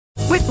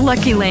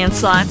Lucky Land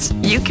Slots,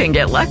 you can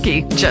get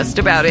lucky just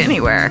about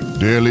anywhere.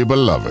 Dearly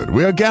beloved,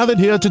 we are gathered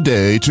here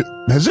today to...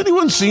 Has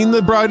anyone seen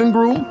the bride and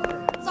groom?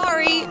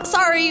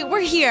 Sorry, we're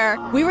here.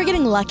 We were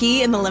getting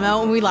lucky in the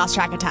limo and we lost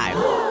track of time.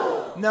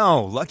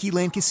 No, Lucky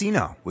Land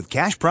Casino, with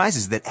cash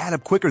prizes that add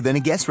up quicker than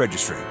a guest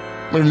registry.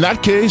 In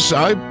that case,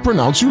 I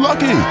pronounce you lucky.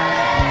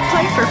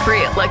 Play for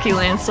free at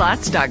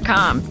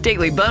LuckyLandSlots.com.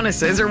 Daily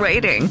bonuses are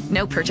waiting.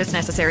 No purchase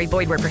necessary.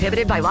 Void where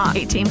prohibited by law.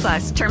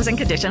 18+. Terms and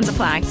conditions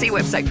apply. See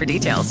website for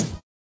details.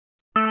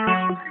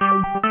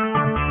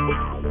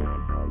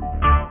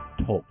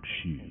 Talk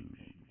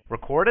shoes.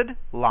 Recorded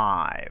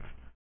live.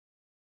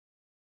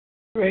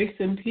 Grace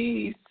and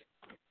peace.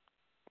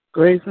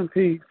 Grace and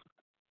peace.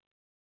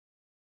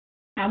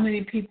 How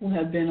many people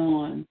have been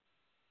on?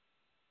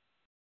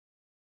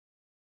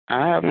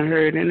 I haven't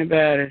heard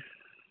anybody.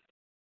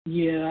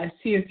 Yeah, I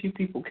see a few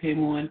people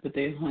came on, but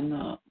they hung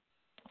up.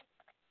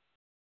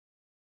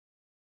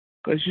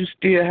 Because you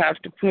still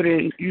have to put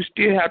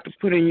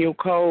in your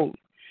code,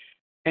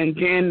 and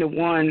then the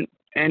one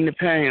and the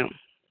pound.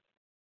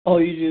 Oh,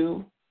 you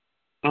do?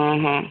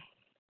 Uh-huh.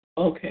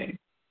 Okay.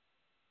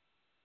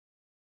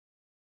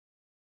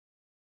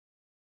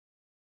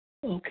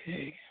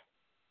 Okay.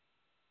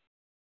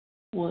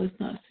 Well, it's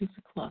not 6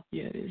 o'clock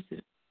yet, is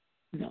it?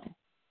 No.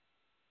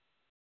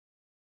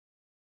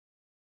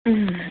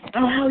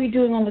 Oh, how are you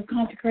doing on the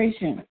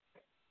consecration?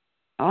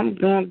 I'm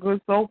doing good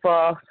so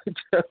far,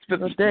 just for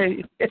the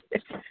day.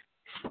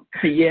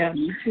 Yeah,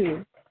 me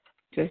too.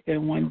 Just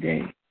in one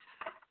day.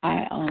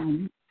 I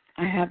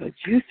have a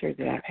juicer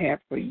that I've had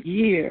for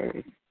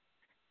years,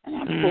 and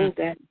I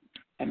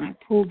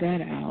pulled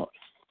that out.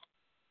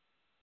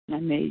 And I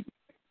made,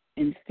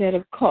 instead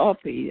of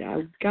coffee,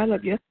 I got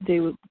up yesterday,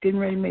 was getting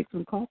ready to make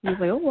some coffee. I was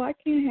like, oh, I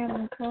can't have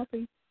no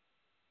coffee.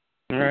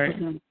 Right.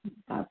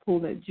 I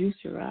pulled that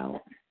juicer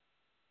out.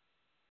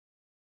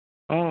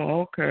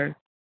 Oh, okay.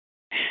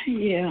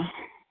 Yeah.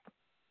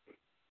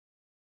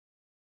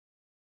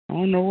 I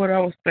don't know what I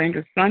was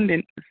thinking.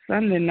 Sunday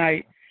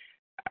night,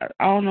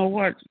 I don't know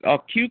what, a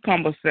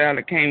cucumber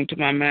salad came to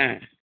my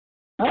mind.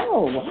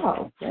 Oh,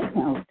 wow. That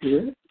sounds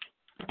good.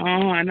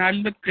 And I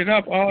looked it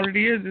up. All it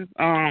is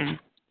I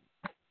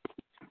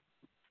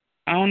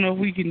don't know if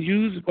we can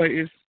use it, but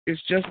it's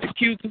just the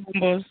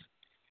cucumbers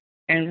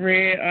and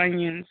red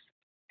onions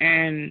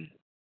and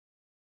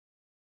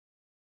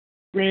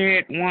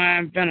red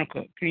wine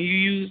vinegar. Can you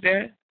use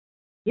that?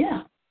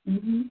 Yeah.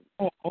 Mhm.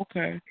 Oh,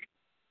 okay.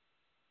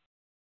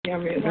 Yeah,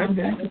 red wine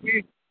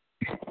vinegar.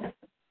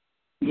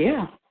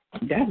 Yeah,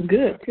 that's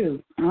good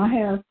too.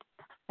 I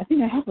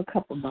think I have a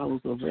couple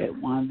bottles of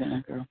red wine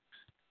vinegar.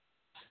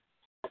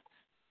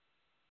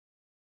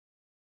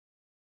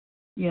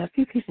 Yeah, a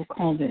few people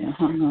called in and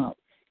hung up.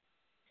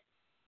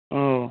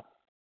 Oh.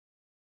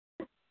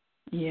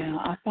 Yeah,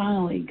 I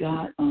finally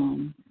got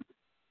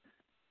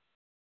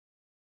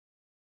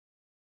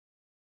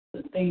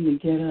the thing to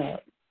get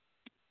up.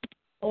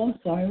 Oh, I'm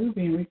sorry, we're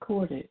being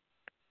recorded.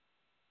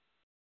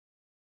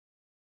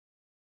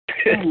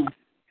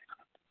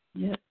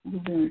 Yep, we're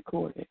being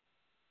recorded.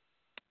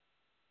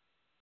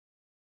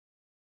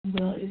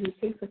 Well, is it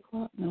 6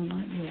 o'clock? No,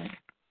 not yet.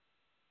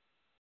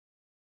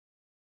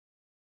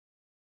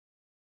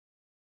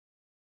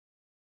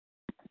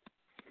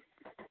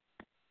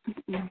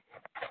 Mm-mm.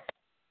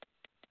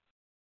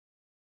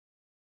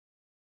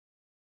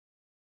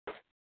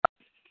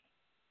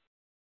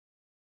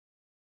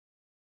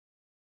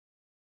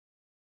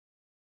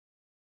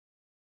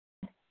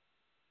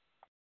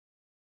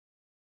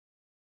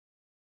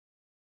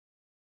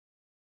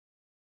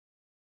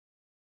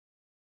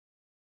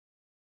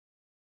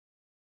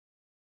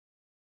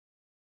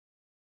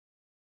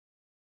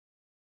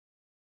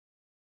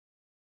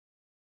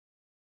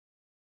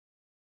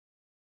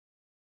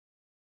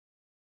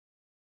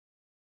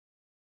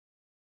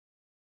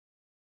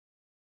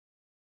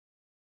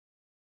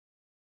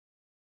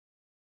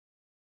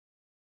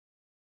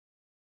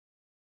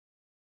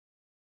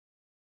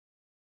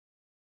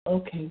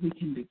 Okay, we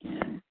can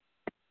begin.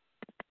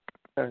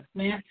 Okay.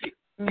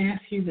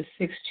 Matthew, the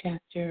 6th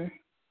chapter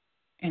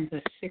and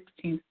the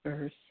 16th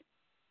verse.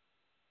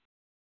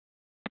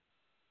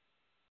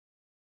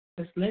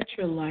 Says, let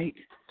your light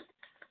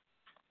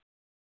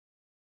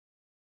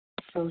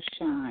so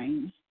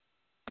shine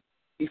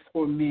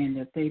before men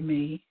that they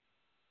may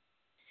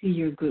see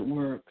your good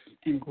works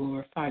and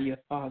glorify your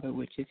Father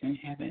which is in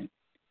heaven.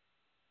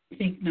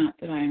 Think not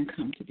that I am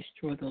come to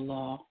destroy the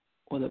law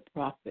or the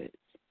prophets.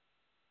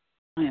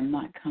 I am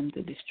not come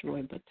to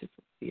destroy, but to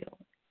fulfill.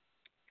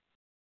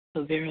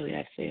 So verily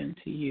I say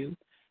unto you,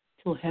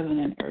 till heaven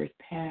and earth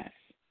pass,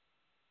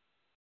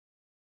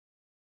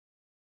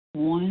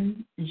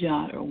 one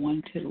jot or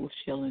one tittle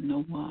shall in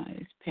no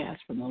wise pass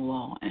from the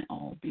law, and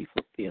all be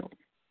fulfilled.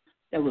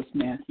 That was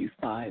Matthew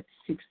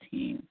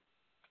 5:16.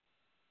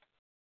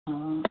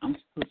 I'm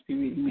supposed to be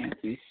reading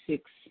Matthew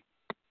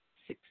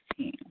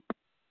 6:16.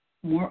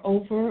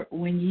 Moreover,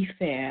 when ye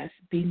fast,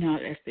 be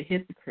not as the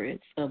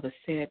hypocrites of a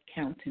sad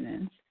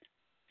countenance,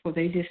 for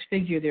they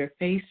disfigure their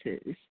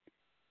faces,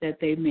 that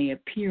they may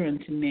appear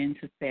unto men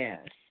to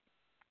fast.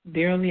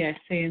 Verily I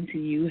say unto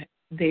you,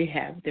 they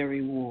have their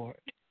reward.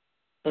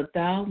 But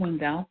thou, when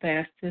thou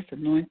fastest,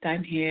 anoint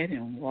thine head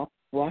and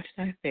wash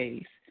thy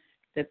face,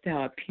 that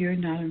thou appear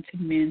not unto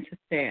men to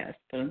fast,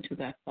 but unto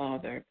thy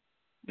Father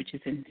which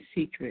is in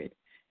secret,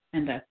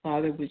 and thy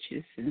Father which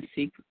is in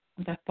secret,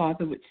 thy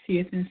Father which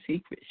seeth in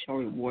secret shall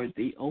reward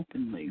thee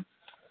openly.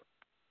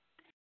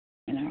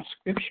 And our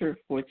scripture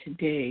for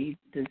today,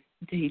 the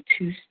day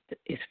 2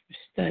 is for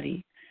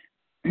study,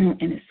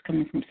 and it's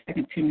coming from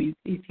 2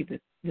 Timothy,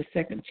 the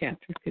 2nd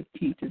chapter,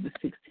 15th to the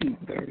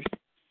 16th verse.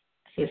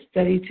 It says,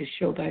 study to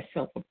show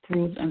thyself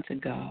approved unto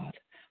God,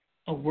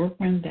 a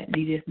workman that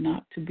needeth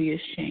not to be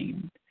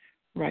ashamed,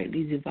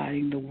 rightly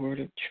dividing the word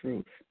of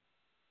truth.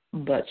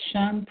 But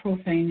shun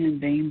profane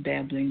and vain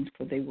babblings,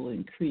 for they will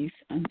increase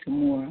unto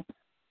more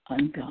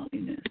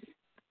ungodliness.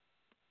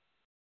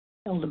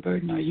 Elder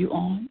Burden, are you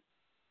on?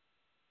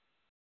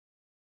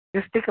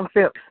 Just Deacon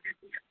Phipps.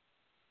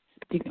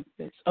 Deacon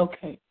Phipps.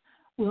 Okay.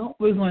 Well,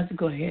 we're going to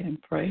go ahead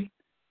and pray.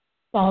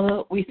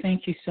 Father, we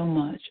thank you so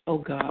much, oh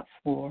God,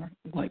 for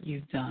what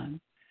you've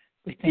done.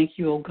 We thank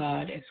you, oh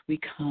God, as we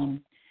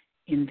come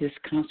in this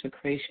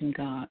consecration,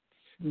 God,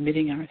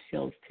 submitting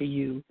ourselves to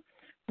you.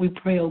 We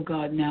pray, oh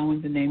God, now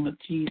in the name of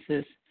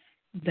Jesus,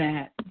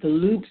 that the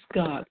loops,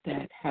 God,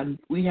 that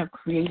we have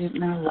created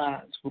in our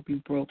lives will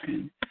be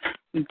broken.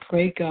 We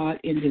pray, God,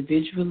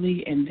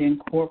 individually and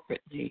then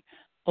corporately,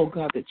 oh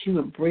God, that you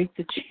would break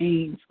the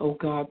chains, oh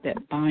God,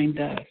 that bind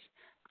us.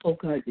 Oh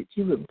God, that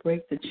you would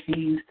break the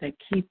chains that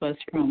keep us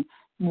from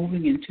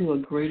moving into a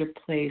greater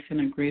place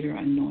and a greater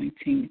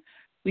anointing.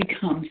 We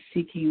come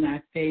seeking thy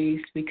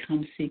face. We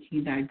come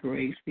seeking thy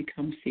grace. We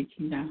come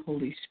seeking thy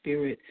Holy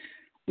Spirit.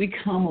 We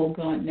come, oh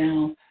God,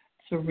 now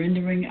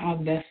surrendering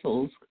our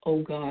vessels,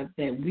 oh God,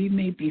 that we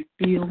may be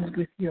filled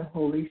with your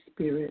Holy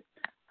Spirit.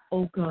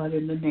 Oh God,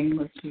 in the name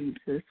of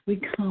Jesus.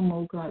 We come,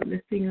 oh God,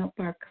 lifting up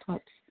our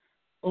cups.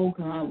 Oh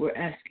God, we're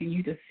asking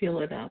you to fill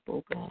it up,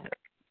 oh God.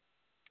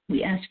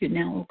 We ask you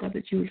now, oh God,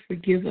 that you would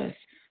forgive us,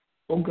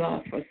 oh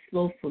God, for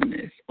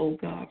slothfulness, oh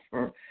God,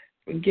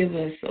 forgive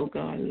us, oh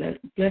God.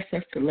 Bless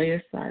us to lay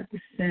aside the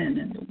sin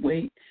and the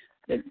weight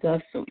that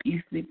does so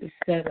easily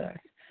beset us.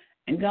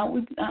 And God,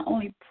 we not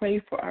only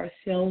pray for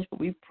ourselves, but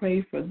we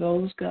pray for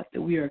those, God,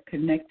 that we are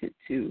connected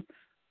to.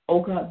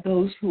 Oh God,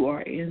 those who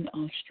are in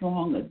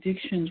strong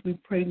addictions, we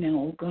pray now,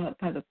 oh God,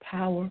 by the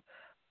power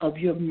of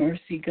your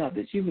mercy, God,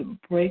 that you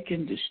would break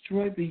and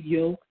destroy the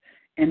yoke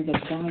and the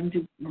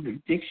bondage of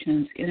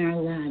addictions in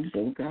our lives,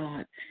 oh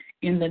God,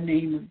 in the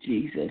name of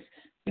Jesus.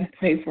 We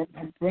pray for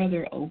our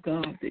brother, oh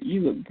God, that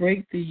you would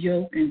break the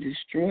yoke and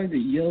destroy the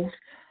yokes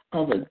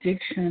of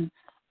addiction,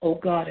 oh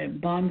God,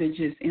 and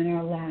bondages in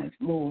our lives,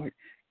 Lord,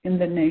 in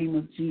the name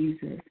of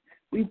Jesus.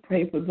 We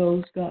pray for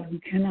those, God, who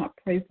cannot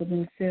pray for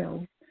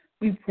themselves.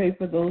 We pray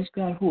for those,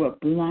 God, who are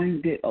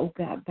blinded, oh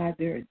God, by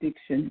their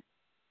addiction.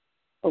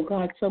 Oh,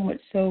 God, so much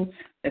so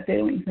that they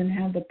don't even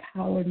have the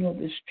power nor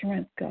the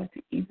strength, God,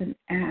 to even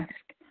ask,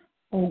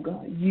 oh,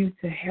 God, you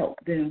to help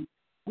them.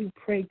 We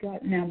pray, God,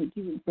 now that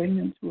you would bring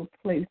them to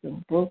a place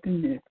of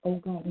brokenness, oh,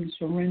 God, and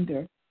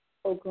surrender,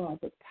 oh, God,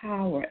 the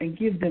power, and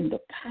give them the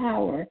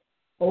power,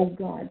 oh,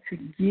 God, to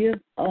give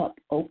up,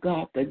 oh,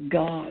 God, the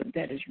God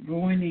that is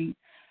ruling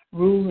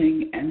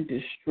and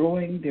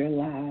destroying their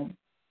lives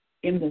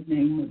in the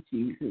name of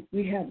Jesus.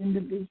 We have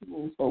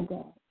individuals, oh,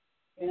 God,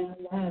 in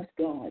our lives,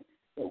 God,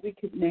 that we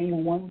could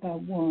name one by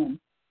one.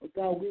 Oh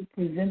God, we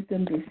present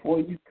them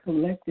before you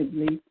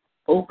collectively.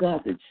 Oh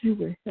God, that you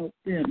would help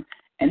them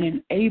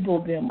and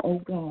enable them, oh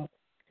God,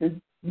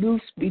 to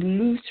be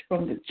loose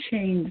from the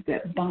chains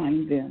that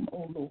bind them,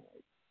 oh Lord.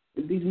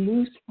 To be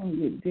loose from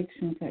the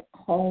addictions that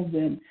call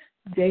them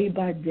day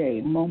by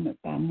day, moment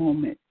by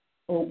moment,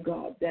 oh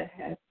God, that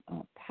has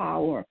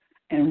power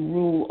and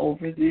rule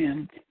over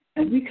them.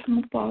 And we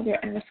come, Father,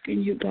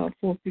 asking you, God,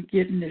 for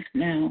forgiveness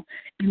now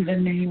in the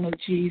name of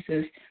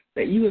Jesus,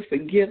 that you would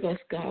forgive us,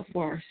 God,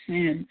 for our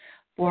sin,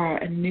 for our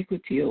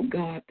iniquity, oh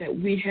God, that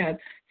we have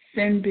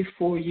sinned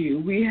before you.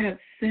 We have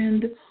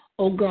sinned,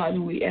 oh God,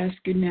 and we ask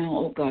you now,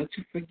 oh God,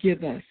 to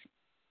forgive us.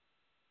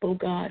 Oh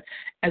God,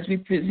 as we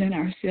present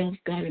ourselves,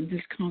 God, in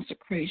this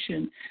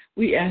consecration,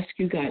 we ask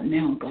you, God,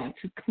 now, God,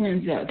 to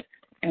cleanse us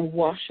and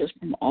wash us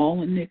from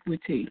all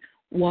iniquity.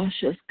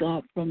 Wash us,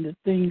 God, from the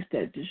things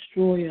that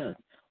destroy us.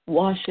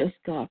 Wash us,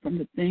 God, from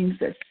the things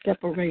that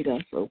separate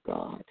us, oh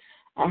God.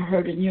 I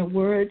heard in your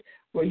word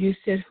where you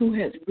said, who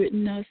has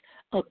written us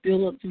a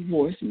bill of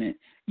divorcement?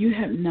 You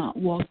have not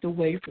walked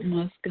away from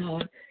us,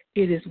 God.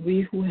 It is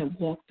we who have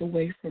walked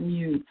away from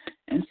you.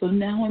 And so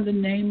now in the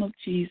name of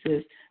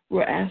Jesus,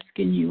 we're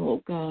asking you,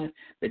 oh God,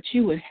 that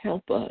you would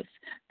help us,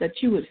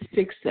 that you would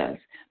fix us,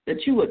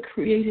 that you would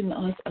create in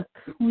us a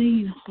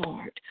clean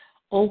heart,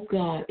 oh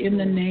God, in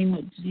the name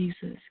of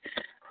Jesus.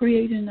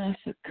 Create in us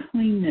a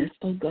cleanness,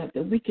 oh God,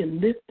 that we can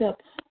lift up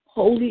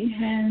holy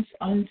hands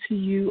unto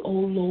you, O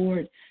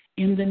Lord,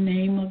 in the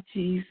name of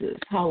Jesus.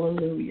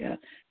 Hallelujah.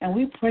 And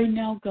we pray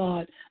now,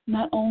 God,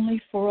 not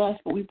only for us,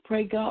 but we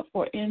pray, God,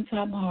 for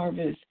end-time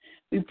harvest.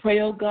 We pray,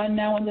 oh God,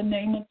 now in the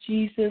name of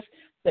Jesus,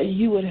 that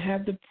you would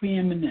have the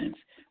preeminence.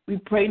 We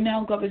pray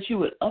now, God, that you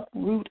would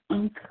uproot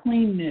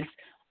uncleanness,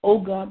 oh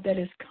God, that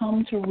has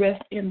come to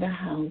rest in the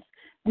house.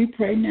 We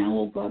pray now,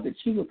 oh God, that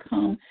you would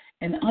come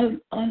and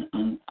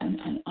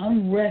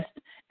unrest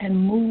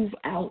and move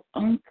out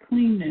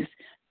uncleanness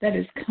that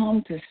has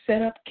come to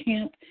set up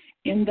camp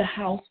in the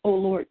house, oh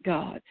Lord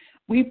God.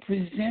 We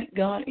present,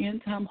 God,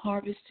 End Time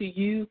Harvest to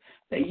you,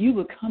 that you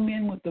would come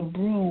in with the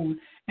broom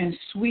and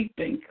sweep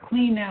and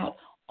clean out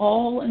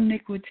all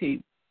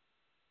iniquity.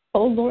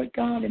 Oh Lord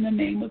God, in the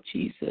name of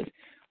Jesus.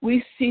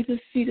 We see the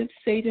seat of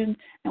Satan,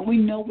 and we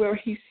know where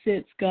he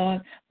sits,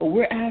 God, but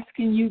we're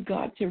asking you,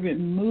 God, to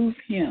remove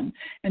him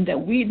and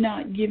that we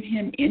not give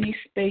him any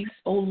space,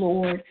 oh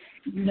Lord,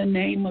 in the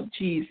name of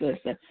Jesus.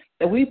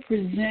 That we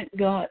present,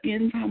 God,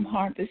 End Time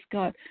Harvest,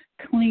 God,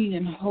 clean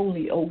and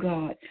holy, oh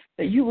God,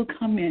 that you will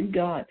come in,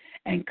 God,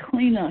 and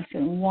clean us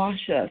and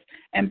wash us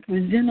and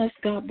present us,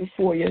 God,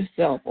 before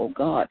yourself, oh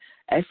God,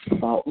 as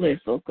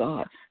faultless, oh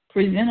God.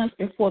 Present us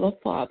before the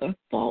Father,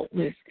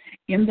 faultless,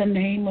 in the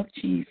name of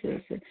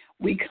Jesus.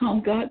 We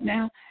come, God,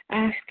 now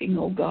asking,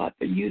 oh God,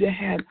 for you to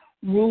have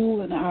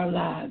rule in our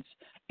lives.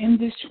 In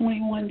this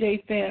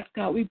 21-day fast,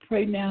 God, we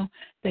pray now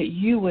that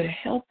you would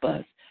help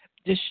us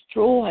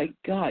destroy,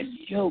 God,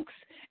 yokes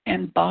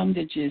and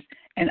bondages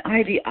and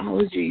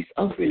ideologies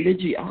of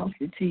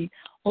religiosity,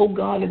 oh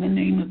God, in the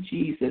name of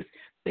Jesus,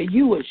 that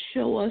you would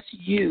show us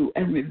you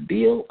and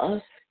reveal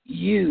us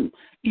you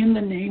in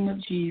the name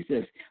of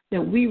Jesus,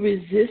 that we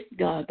resist,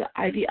 God, the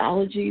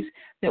ideologies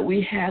that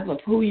we have of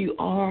who you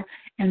are,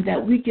 and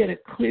that we get a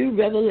clear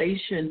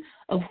revelation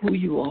of who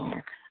you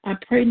are. I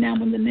pray now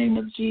in the name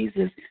of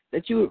Jesus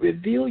that you would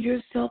reveal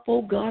yourself,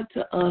 oh God,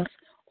 to us,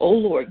 oh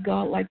Lord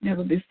God, like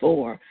never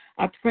before.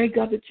 I pray,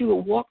 God, that you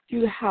would walk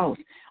through the house,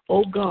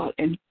 oh God,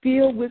 and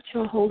fill with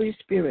your Holy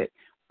Spirit.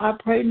 I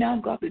pray now,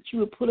 God, that you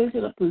would put us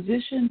in a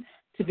position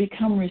to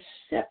become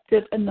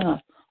receptive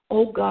enough,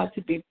 oh God,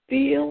 to be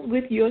filled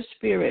with your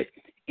Spirit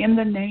in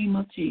the name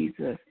of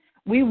Jesus.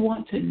 We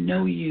want to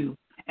know you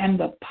and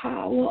the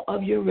power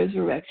of your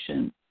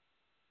resurrection.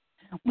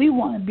 We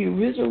want to be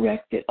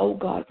resurrected, oh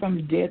God,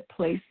 from dead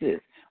places.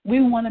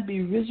 We want to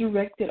be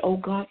resurrected, oh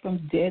God,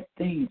 from dead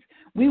things.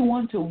 We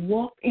want to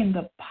walk in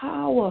the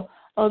power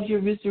of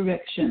your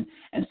resurrection.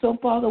 And so,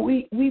 Father,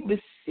 we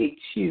beseech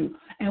you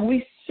and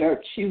we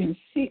search you and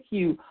seek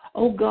you,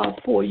 oh God,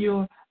 for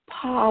your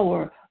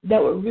power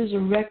that will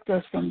resurrect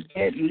us from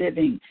dead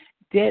living,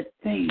 dead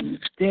things,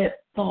 dead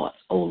thoughts,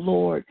 oh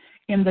Lord,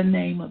 in the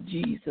name of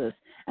Jesus.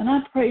 And I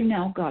pray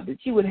now, God, that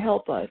you would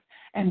help us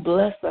and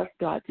bless us,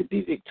 God, to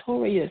be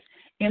victorious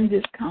in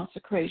this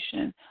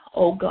consecration,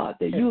 oh God,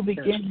 that you will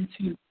begin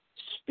to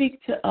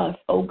speak to us,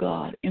 oh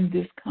God, in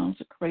this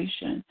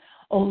consecration,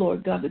 oh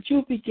Lord God, that you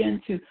will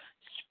begin to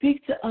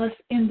speak to us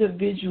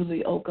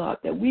individually, oh God,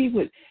 that we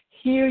would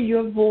hear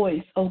your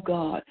voice, oh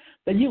God,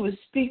 that you would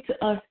speak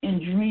to us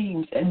in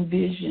dreams and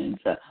visions,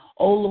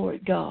 oh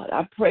Lord God.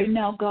 I pray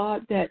now,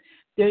 God, that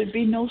there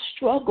be no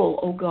struggle,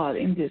 oh God,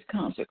 in this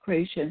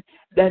consecration,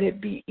 that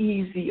it be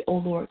easy, oh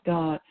Lord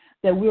God,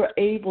 that we're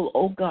able,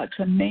 oh God,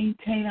 to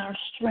maintain our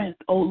strength,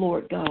 oh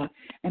Lord God,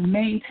 and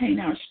maintain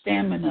our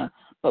stamina.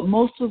 But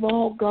most of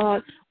all,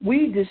 God,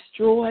 we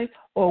destroy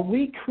or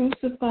we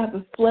crucify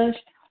the flesh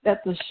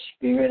that the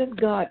Spirit of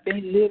God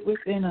may live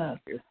within us.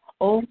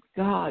 Oh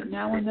God,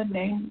 now in the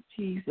name of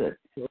Jesus,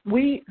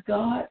 we,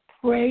 God,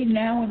 pray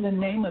now in the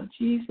name of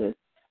Jesus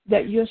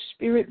that your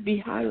Spirit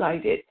be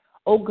highlighted.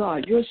 Oh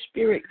God, your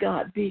Spirit,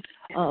 God, be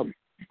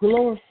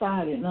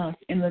glorified in us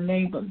in the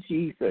name of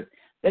Jesus.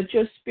 That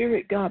your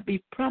Spirit, God,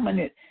 be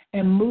prominent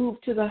and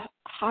move to the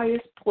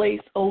highest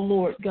place, oh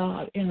Lord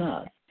God, in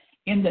us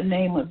in the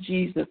name of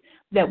Jesus.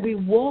 That we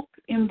walk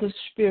in the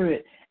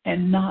Spirit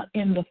and not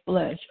in the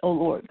flesh, oh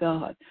Lord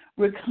God.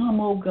 We come,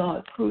 oh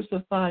God,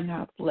 crucifying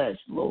our flesh,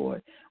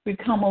 Lord. We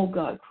come, oh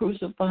God,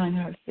 crucifying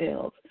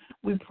ourselves.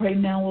 We pray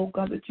now, oh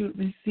God, that you would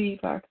receive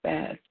our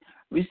fast,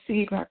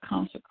 receive our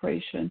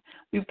consecration.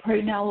 We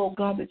pray now, oh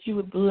God, that you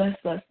would bless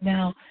us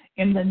now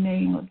in the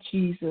name of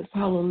Jesus.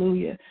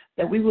 Hallelujah.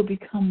 That we will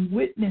become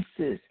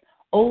witnesses,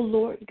 oh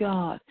Lord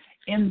God,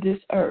 in this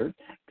earth.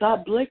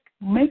 God,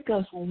 make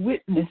us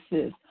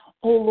witnesses,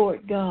 oh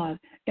Lord God,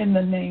 in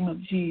the name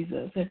of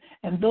Jesus.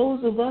 And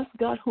those of us,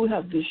 God, who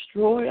have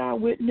destroyed our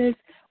witness,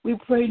 we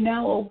pray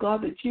now, oh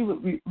God, that you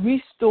would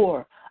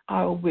restore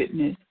our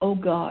witness, oh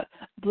God.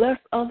 Bless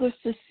others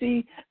to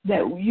see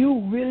that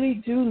you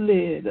really do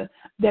live,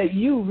 that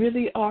you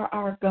really are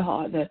our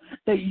God,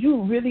 that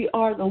you really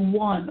are the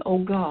one, oh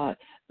God,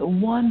 the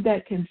one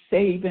that can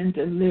save and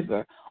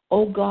deliver,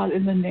 oh God,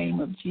 in the name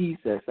of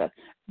Jesus.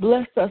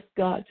 Bless us,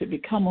 God, to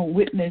become a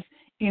witness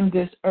in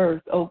this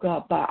earth, oh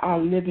God, by our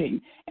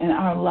living and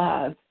our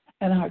lives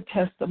and our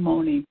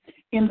testimony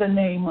in the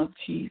name of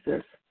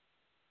Jesus.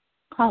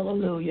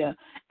 Hallelujah.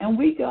 And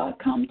we, God,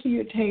 come to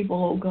your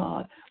table, oh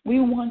God. We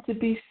want to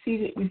be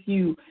seated with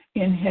you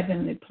in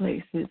heavenly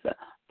places,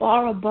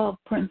 far above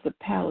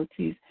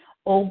principalities,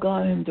 oh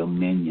God, and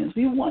dominions.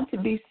 We want to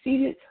be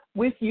seated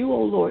with you,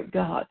 oh Lord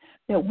God,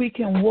 that we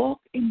can walk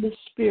in the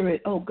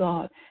Spirit, oh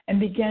God, and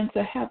begin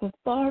to have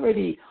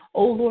authority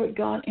oh Lord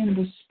God, in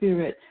the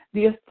Spirit.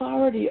 The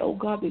authority, oh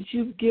God, that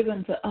you've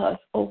given to us,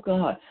 oh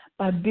God,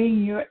 by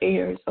being your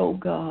heirs, oh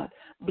God.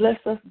 Bless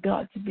us,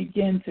 God, to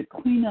begin to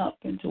clean up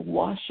and to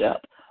wash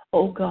up,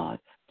 oh God,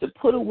 to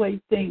put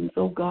away things,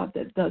 oh God,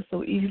 that does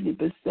so easily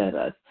beset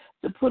us,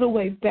 to put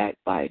away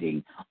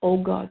backbiting, oh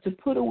God, to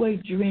put away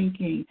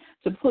drinking,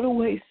 to put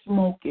away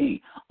smoking,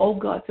 oh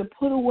God, to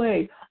put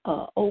away,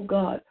 oh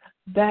God,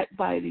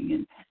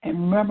 backbiting and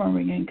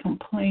murmuring and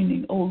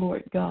complaining, oh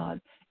Lord God,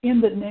 in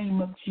the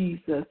name of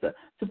Jesus,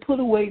 to put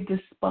away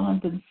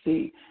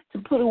despondency, to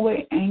put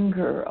away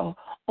anger,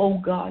 oh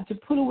God, to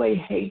put away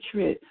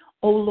hatred,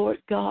 oh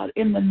Lord God,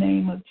 in the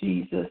name of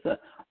Jesus.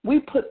 We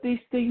put these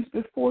things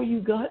before you,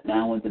 God,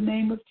 now in the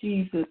name of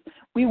Jesus.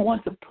 We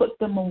want to put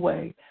them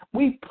away.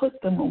 We put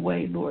them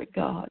away, Lord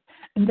God,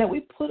 and that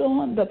we put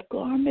on the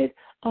garment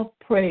of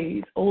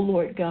praise, oh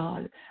Lord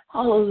God.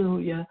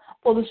 Hallelujah.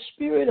 For the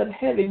spirit of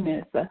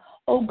heaviness,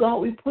 oh God,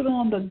 we put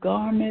on the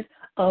garment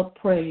of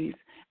praise.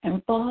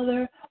 And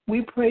Father,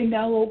 we pray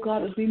now, oh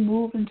God, as we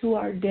move into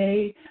our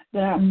day,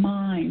 that our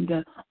mind,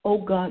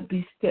 oh God,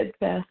 be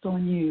steadfast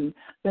on you.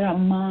 That our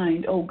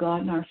mind, oh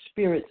God, and our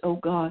spirits, oh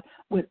God,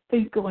 would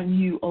think on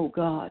you, oh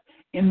God,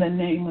 in the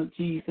name of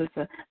Jesus.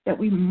 That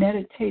we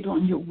meditate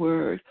on your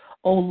word,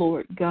 oh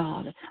Lord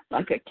God,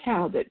 like a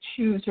cow that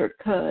chews her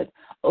cud,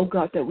 oh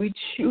God, that we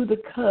chew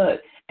the cud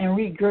and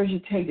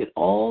regurgitate it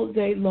all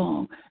day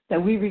long.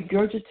 That we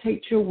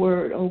regurgitate your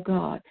word, oh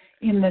God,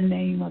 in the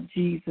name of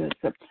Jesus.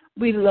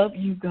 We love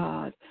you,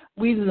 God.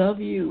 We love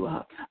you.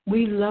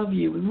 We love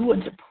you. We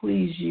want to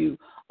please you,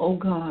 oh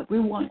God. We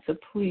want to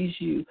please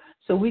you.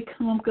 So we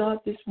come, God,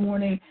 this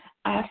morning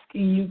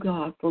asking you,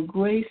 God, for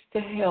grace to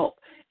help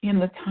in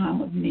the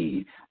time of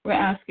need. We're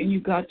asking you,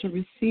 God, to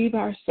receive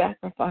our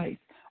sacrifice.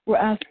 We're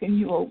asking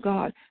you, oh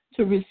God,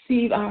 to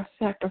receive our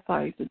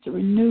sacrifice and to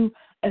renew,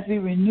 as we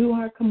renew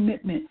our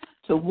commitment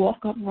to walk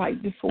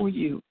upright before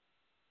you.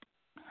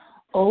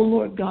 Oh,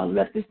 Lord God,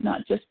 let this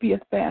not just be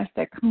a fast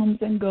that comes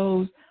and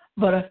goes,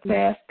 but a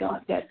fast,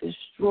 God, that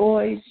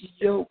destroys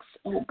yokes,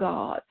 oh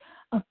God.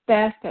 A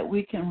fast that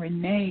we can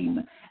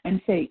rename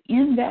and say,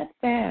 in that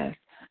fast,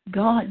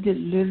 God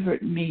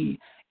delivered me.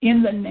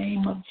 In the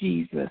name of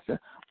Jesus,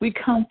 we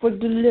come for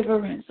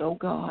deliverance, oh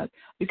God.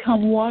 We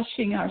come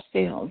washing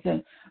ourselves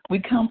and we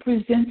come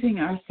presenting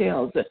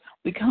ourselves.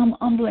 We come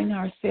humbling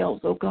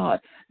ourselves, oh God,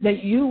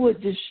 that you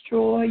would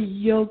destroy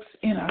yokes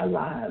in our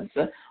lives.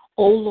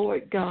 Oh,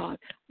 Lord God,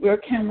 where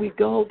can we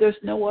go? There's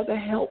no other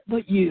help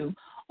but you.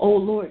 Oh,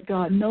 Lord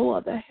God, no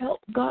other help,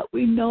 God,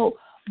 we know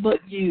but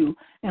you.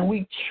 And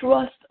we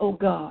trust, oh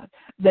God,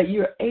 that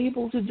you're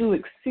able to do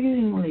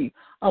exceedingly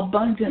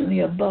abundantly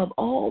above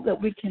all that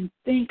we can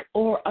think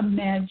or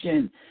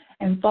imagine.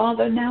 And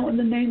Father, now in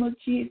the name of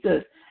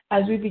Jesus,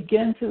 as we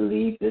begin to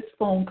leave this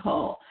phone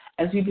call,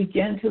 as we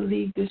begin to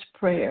leave this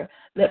prayer,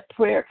 let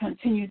prayer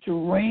continue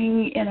to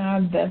ring in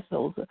our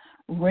vessels,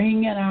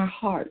 ring in our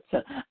hearts.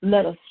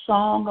 Let a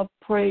song of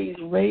praise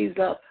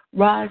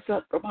rise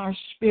up from our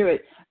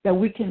spirit, that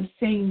we can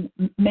sing,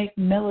 make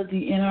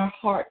melody in our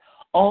heart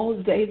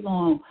all day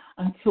long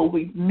until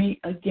we meet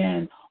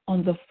again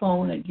on the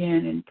phone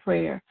again in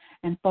prayer.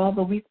 And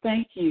Father, we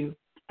thank you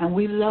and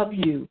we love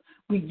you.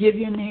 We give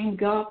your name,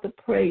 God, the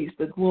praise,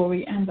 the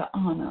glory, and the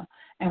honor.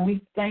 And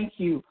we thank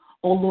you,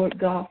 oh Lord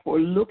God, for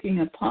looking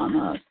upon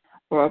us,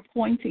 for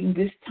appointing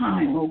this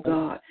time, oh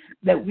God,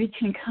 that we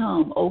can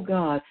come, oh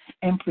God,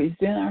 and present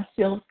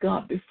ourselves,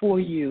 God, before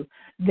you,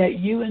 that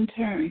you in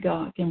turn,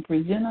 God, can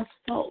present us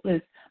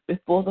faultless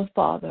before the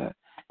Father.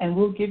 And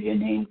we'll give your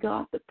name,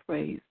 God, the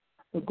praise,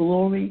 the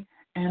glory,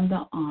 and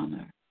the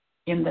honor.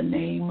 In the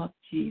name of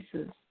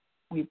Jesus,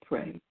 we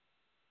pray.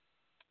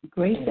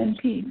 Grace and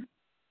peace.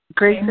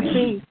 Grace and Amen.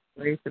 peace.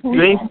 Grace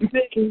and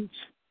peace.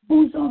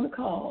 Who's on the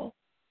call?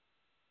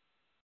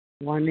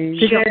 One name.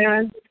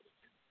 Sharon.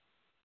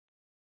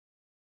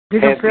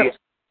 Deacon Phillips.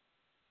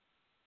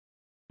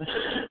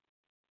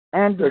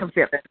 And Deacon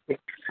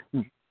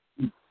Phillips.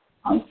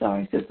 I'm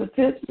sorry, Sister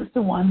Phipps,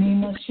 Sister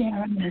Juanita,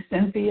 Sharon, and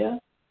Cynthia.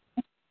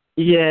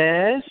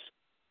 Yes.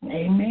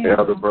 Amen.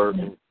 Elder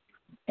Burton.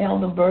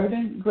 Elder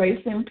Burton,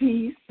 grace and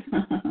peace.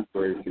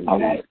 Grace and All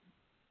peace. right.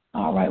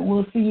 All right.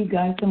 We'll see you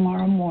guys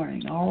tomorrow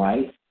morning. All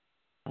right?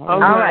 All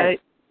right.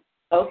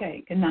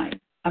 Okay. Good night.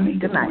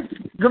 Good night.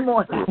 morning. Good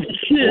morning.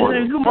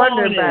 Good morning,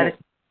 everybody.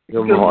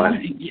 Good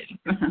morning.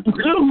 Yeah.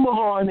 Good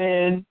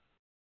morning.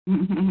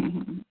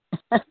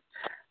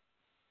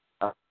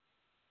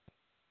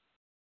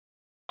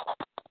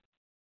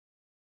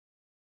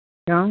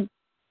 Young.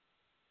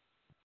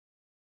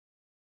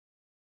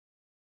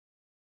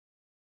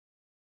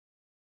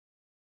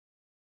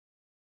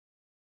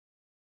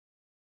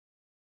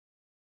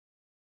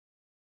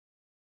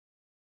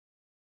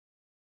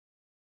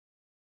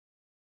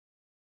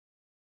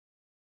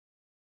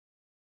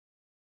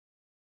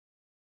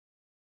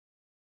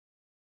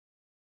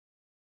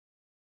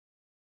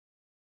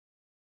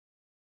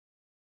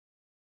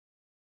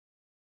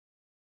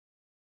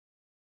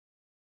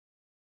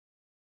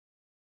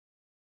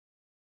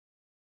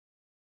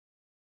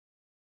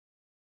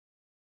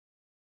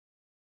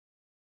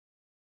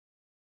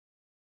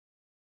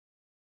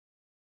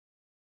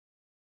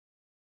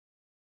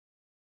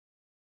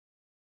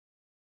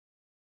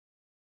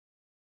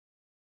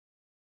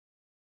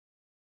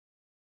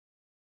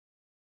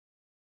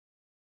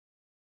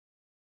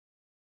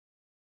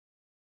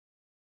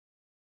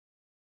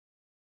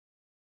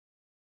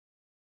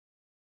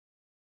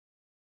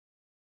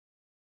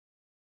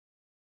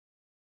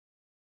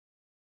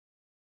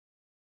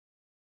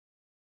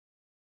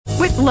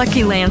 With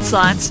Lucky Land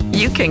Slots,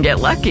 you can get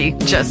lucky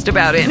just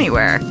about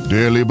anywhere.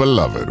 Dearly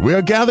beloved, we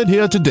are gathered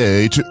here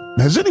today to...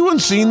 Has anyone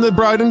seen the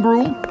bride and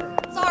groom?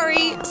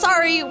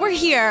 Sorry, we're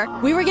here.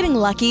 We were getting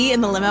lucky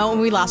in the limo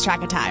and we lost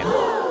track of time.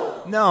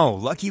 No,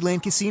 Lucky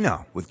Land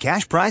Casino, with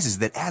cash prizes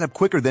that add up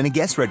quicker than a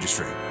guest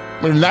registry.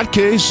 In that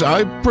case,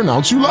 I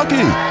pronounce you lucky.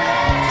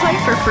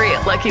 Play for free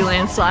at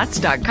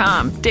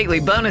LuckyLandSlots.com. Daily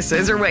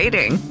bonuses are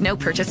waiting. No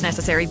purchase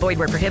necessary. Void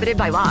where prohibited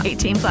by law.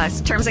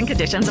 18+. Terms and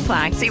conditions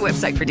apply. See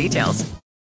website for details.